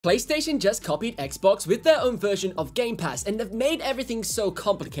PlayStation just copied Xbox with their own version of Gamepass, and they've made everything so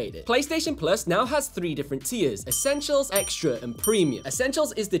complicated. PlayStation Plus now has 3 different tiers: Essentials, Extra, and Premium.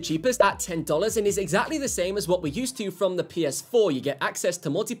 Essentials is the cheapest at $10 and is exactly the same as what we're used to from the PS4. You get access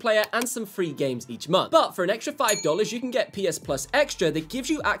to multiplayer and some free games each month. But for an extra $5, you can get PS Plus Extra that gives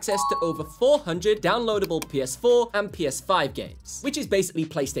you access to over 400 downloadable PS4 and PS5 games, which is basically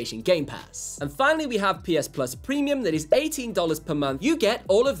PlayStation Game Pass. And finally, we have PS Plus Premium that is $18 per month. You get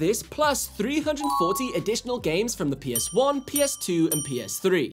all of this plus 340 additional games from the PS1, PS2, and PS3.